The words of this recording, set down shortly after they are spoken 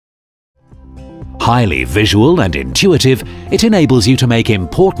Highly visual and intuitive, it enables you to make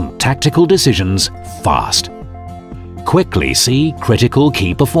important tactical decisions fast. Quickly see critical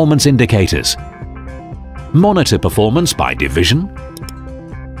key performance indicators. Monitor performance by division,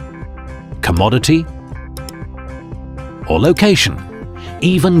 commodity, or location.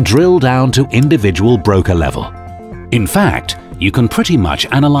 Even drill down to individual broker level. In fact, you can pretty much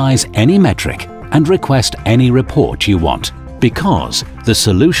analyze any metric and request any report you want, because the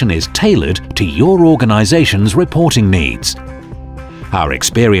solution is tailored to your organization's reporting needs. Our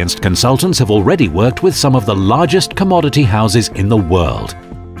experienced consultants have already worked with some of the largest commodity houses in the world.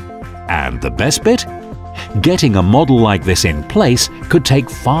 And the best bit? Getting a model like this in place could take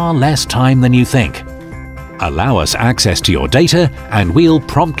far less time than you think. Allow us access to your data and we'll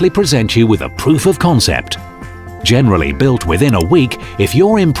promptly present you with a proof of concept. Generally built within a week, if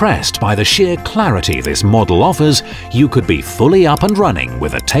you're impressed by the sheer clarity this model offers, you could be fully up and running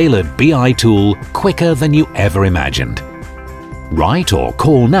with a tailored BI tool quicker than you ever imagined. Write or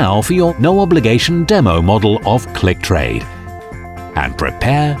call now for your no-obligation demo model of ClickTrade. And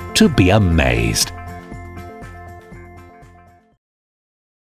prepare to be amazed.